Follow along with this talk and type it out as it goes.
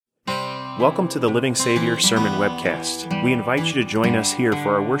Welcome to the Living Savior Sermon Webcast. We invite you to join us here for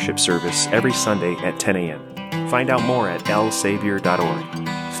our worship service every Sunday at 10 a.m. Find out more at lsavior.org.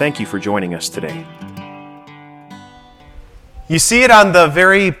 Thank you for joining us today. You see it on the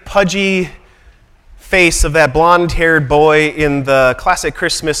very pudgy face of that blonde-haired boy in the classic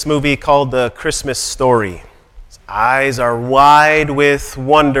Christmas movie called The Christmas Story. His eyes are wide with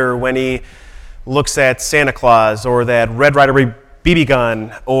wonder when he looks at Santa Claus or that Red Ryder BB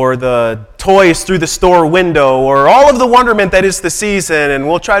gun or the toys through the store window or all of the wonderment that is the season, and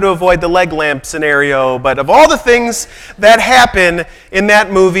we'll try to avoid the leg lamp scenario. But of all the things that happen in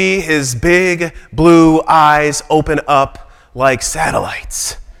that movie, his big blue eyes open up like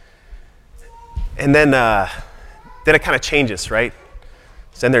satellites. And then it kind of changes, right?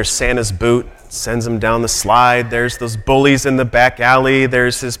 So then there's Santa's boot, sends him down the slide. There's those bullies in the back alley.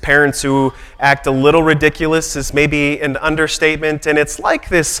 There's his parents who act a little ridiculous, is maybe an understatement. And it's like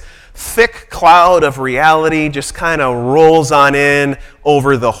this thick cloud of reality just kind of rolls on in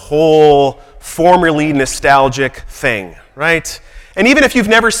over the whole formerly nostalgic thing, right? And even if you've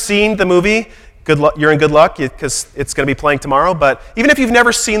never seen the movie, good luck, you're in good luck because it's going to be playing tomorrow. But even if you've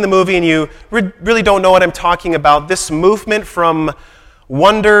never seen the movie and you really don't know what I'm talking about, this movement from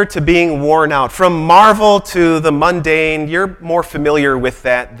wonder to being worn out, from marvel to the mundane, you're more familiar with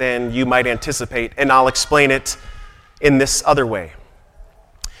that than you might anticipate, and I'll explain it in this other way.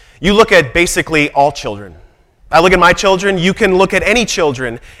 You look at basically all children. I look at my children, you can look at any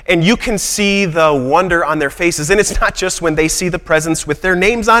children, and you can see the wonder on their faces. And it's not just when they see the presents with their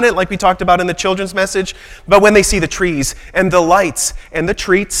names on it, like we talked about in the children's message, but when they see the trees and the lights and the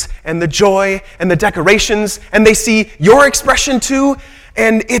treats and the joy and the decorations, and they see your expression too.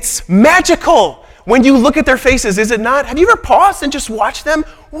 And it's magical when you look at their faces, is it not? Have you ever paused and just watched them?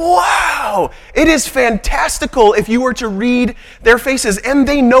 Wow! It is fantastical if you were to read their faces, and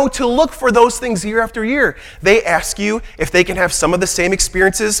they know to look for those things year after year. They ask you if they can have some of the same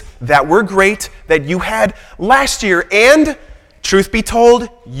experiences that were great that you had last year. And, truth be told,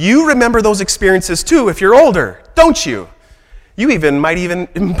 you remember those experiences too if you're older, don't you? You might even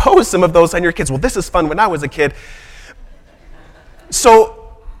impose some of those on your kids. Well, this is fun when I was a kid. So,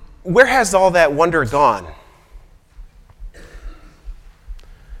 where has all that wonder gone?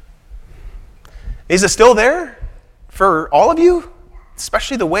 Is it still there for all of you?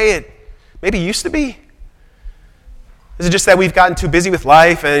 Especially the way it maybe used to be? Is it just that we've gotten too busy with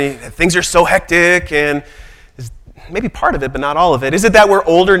life and things are so hectic, and maybe part of it, but not all of it? Is it that we're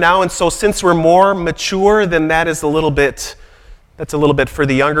older now, and so since we're more mature, then that's a little bit for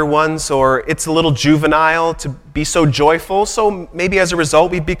the younger ones, or it's a little juvenile to be so joyful, so maybe as a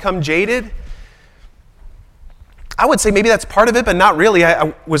result we've become jaded? I would say maybe that's part of it, but not really.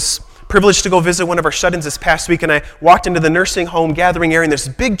 I was privileged to go visit one of our shut-ins this past week, and I walked into the nursing home gathering area, and there's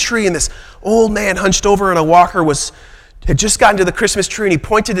this big tree, and this old man hunched over on a walker had just gotten to the Christmas tree, and he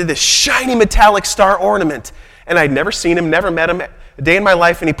pointed to this shiny metallic star ornament, and I'd never seen him, never met him a day in my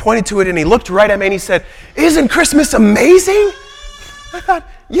life, and he pointed to it, and he looked right at me, and he said, "Isn't Christmas amazing?" I thought,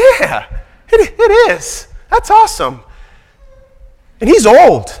 yeah, it is. That's awesome. And he's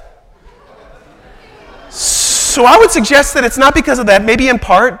old. So I would suggest that it's not because of that, maybe in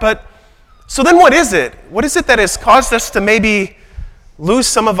part, but so then what is it? What is it that has caused us to maybe lose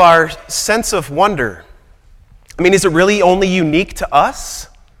some of our sense of wonder? I mean, is it really only unique to us?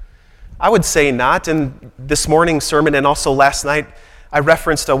 I would say not. In this morning's sermon and also last night, I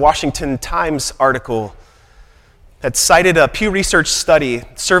referenced a Washington Times article that cited a Pew Research study,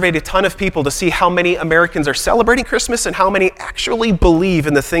 surveyed a ton of people to see how many Americans are celebrating Christmas and how many actually believe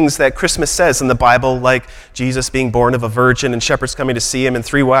in the things that Christmas says in the Bible, like Jesus being born of a virgin and shepherds coming to see him and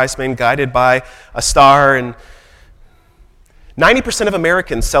 3 wise men guided by a star. And 90% of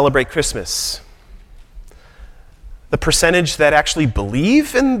Americans celebrate Christmas. The percentage that actually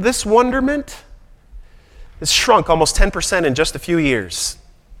believe in this wonderment has shrunk almost 10% in just a few years,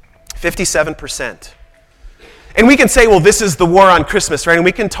 57%. And we can say, well, this is the war on Christmas, right? And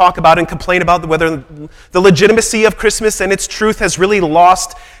we can talk about and complain about whether the legitimacy of Christmas and its truth has really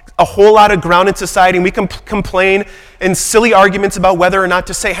lost a whole lot of ground in society. And we can complain in silly arguments about whether or not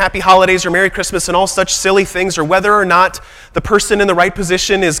to say Happy Holidays or Merry Christmas and all such silly things, or whether or not the person in the right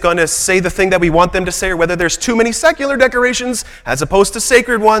position is going to say the thing that we want them to say, or whether there's too many secular decorations as opposed to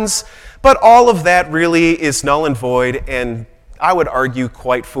sacred ones. But all of that really is null and void, and I would argue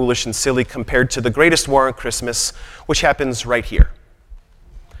quite foolish and silly compared to the greatest war on Christmas, which happens right here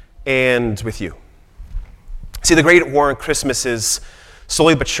and with you. See, the great war on Christmas is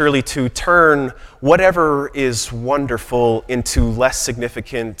slowly but surely to turn whatever is wonderful into less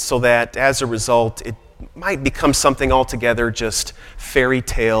significant, so that as a result, it might become something altogether just fairy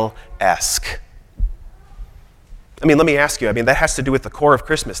tale-esque. I mean, let me ask you, that has to do with the core of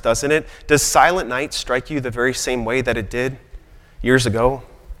Christmas, doesn't it? Does Silent Night strike you the very same way that it did years ago?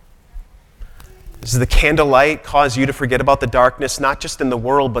 Does the candlelight cause you to forget about the darkness, not just in the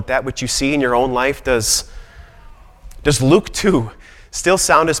world, but that which you see in your own life? Does Luke 2 still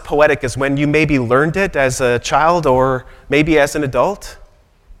sound as poetic as when you maybe learned it as a child or maybe as an adult?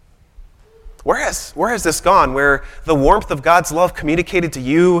 Where has this gone? Where the warmth of God's love communicated to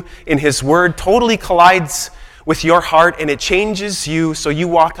you in His Word totally collides with your heart and it changes you so you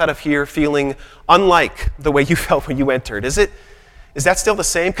walk out of here feeling unlike the way you felt when you entered. Is that still the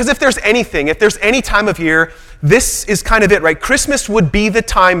same? Because if there's any time of year, this is kind of it, right? Christmas would be the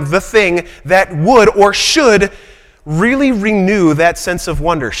time, the thing that would or should really renew that sense of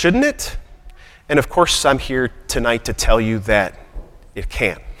wonder, shouldn't it? And of course, I'm here tonight to tell you that it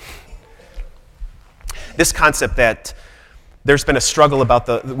can. This concept that there's been a struggle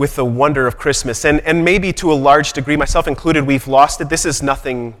with the wonder of Christmas, and maybe to a large degree, myself included, we've lost it. This is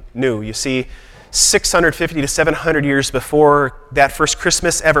nothing new. You see, 650 to 700 years before that first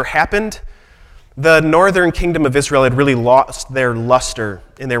Christmas ever happened, the northern kingdom of Israel had really lost their luster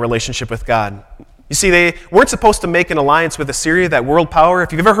in their relationship with God. You see, they weren't supposed to make an alliance with Assyria, that world power.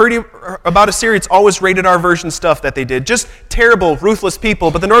 If you've ever heard about Assyria, it's always rated R version stuff that they did. Just terrible, ruthless people.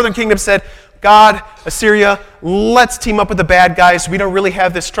 But the northern kingdom said, God, Assyria, let's team up with the bad guys. We don't really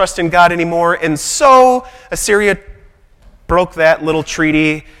have this trust in God anymore. And so Assyria broke that little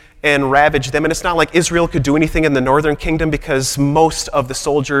treaty and ravaged them. And it's not like Israel could do anything in the northern kingdom because most of the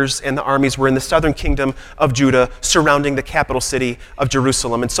soldiers and the armies were in the southern kingdom of Judah surrounding the capital city of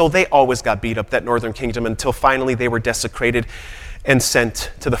Jerusalem. And so they always got beat up, that northern kingdom, until finally they were desecrated and sent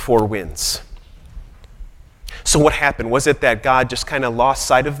to the four winds. So what happened? Was it that God just kind of lost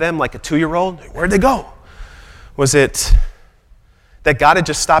sight of them like a 2-year-old? Where'd they go? Was it that God had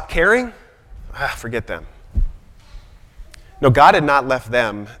just stopped caring? Forget them. No, God had not left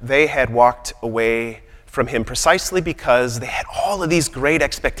them. They had walked away from Him precisely because they had all of these great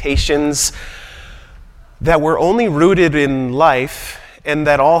expectations that were only rooted in life and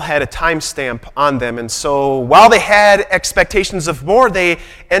that all had a timestamp on them. And so while they had expectations of more, they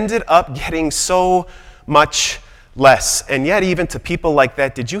ended up getting so much less. And yet, even to people like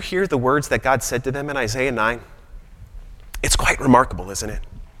that, did you hear the words that God said to them in Isaiah 9? It's quite remarkable, isn't it?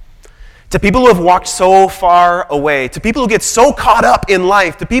 To people who have walked so far away, to people who get so caught up in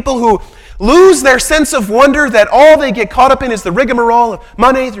life, to people who lose their sense of wonder that all they get caught up in is the rigmarole of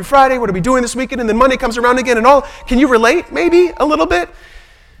Monday through Friday, what are we doing this weekend? And then Monday comes around again and all. Can you relate, maybe, a little bit?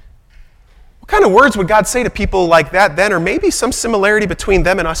 What kind of words would God say to people like that then, or maybe some similarity between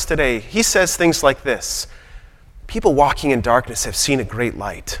them and us today? He says things like this: people walking in darkness have seen a great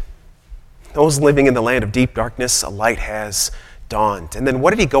light. Those living in the land of deep darkness, a light has dawned. And then what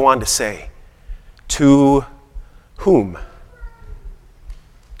did he go on to say? To whom?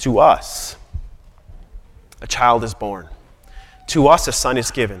 To us a child is born. To us a son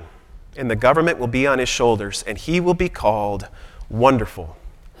is given, and the government will be on his shoulders, and he will be called Wonderful,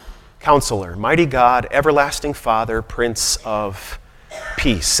 Counselor, Mighty God, Everlasting Father, Prince of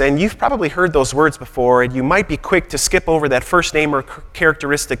Peace. And you've probably heard those words before, and you might be quick to skip over that first name or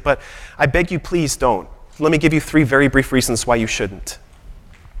characteristic, but I beg you, please don't. Let me give you 3 very brief reasons why you shouldn't.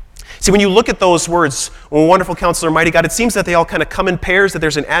 See, when you look at those words, Wonderful Counselor, Mighty God, it seems that they all kind of come in pairs, that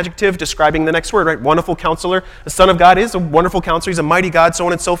there's an adjective describing the next word, right? Wonderful Counselor, the Son of God is a wonderful counselor, he's a mighty God, so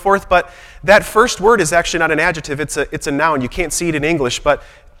on and so forth. But that first word is actually not an adjective, it's a noun. You can't see it in English, but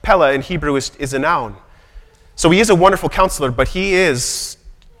Pella in Hebrew is a noun. So he is a wonderful counselor, but he is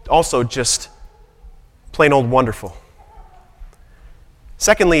also just plain old wonderful.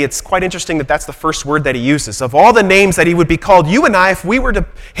 Secondly, it's quite interesting that that's the first word that he uses. Of all the names that he would be called, you and I, if we were to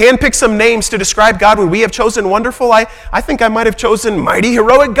handpick some names to describe God, would we have chosen wonderful? I think I might have chosen mighty,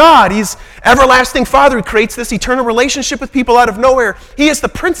 heroic God. He's everlasting Father who creates this eternal relationship with people out of nowhere. He is the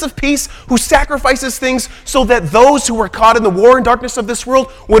Prince of Peace who sacrifices things so that those who were caught in the war and darkness of this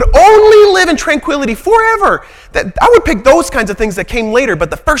world would only live in tranquility forever. I would pick those kinds of things that came later,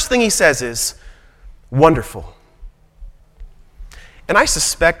 but the first thing he says is wonderful. And I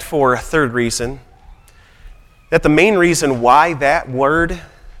suspect for a third reason, that the main reason why that word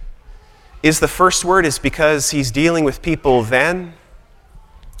is the first word is because he's dealing with people then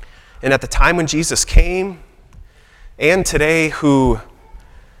and at the time when Jesus came and today who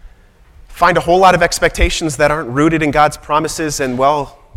find a whole lot of expectations that aren't rooted in God's promises and, well,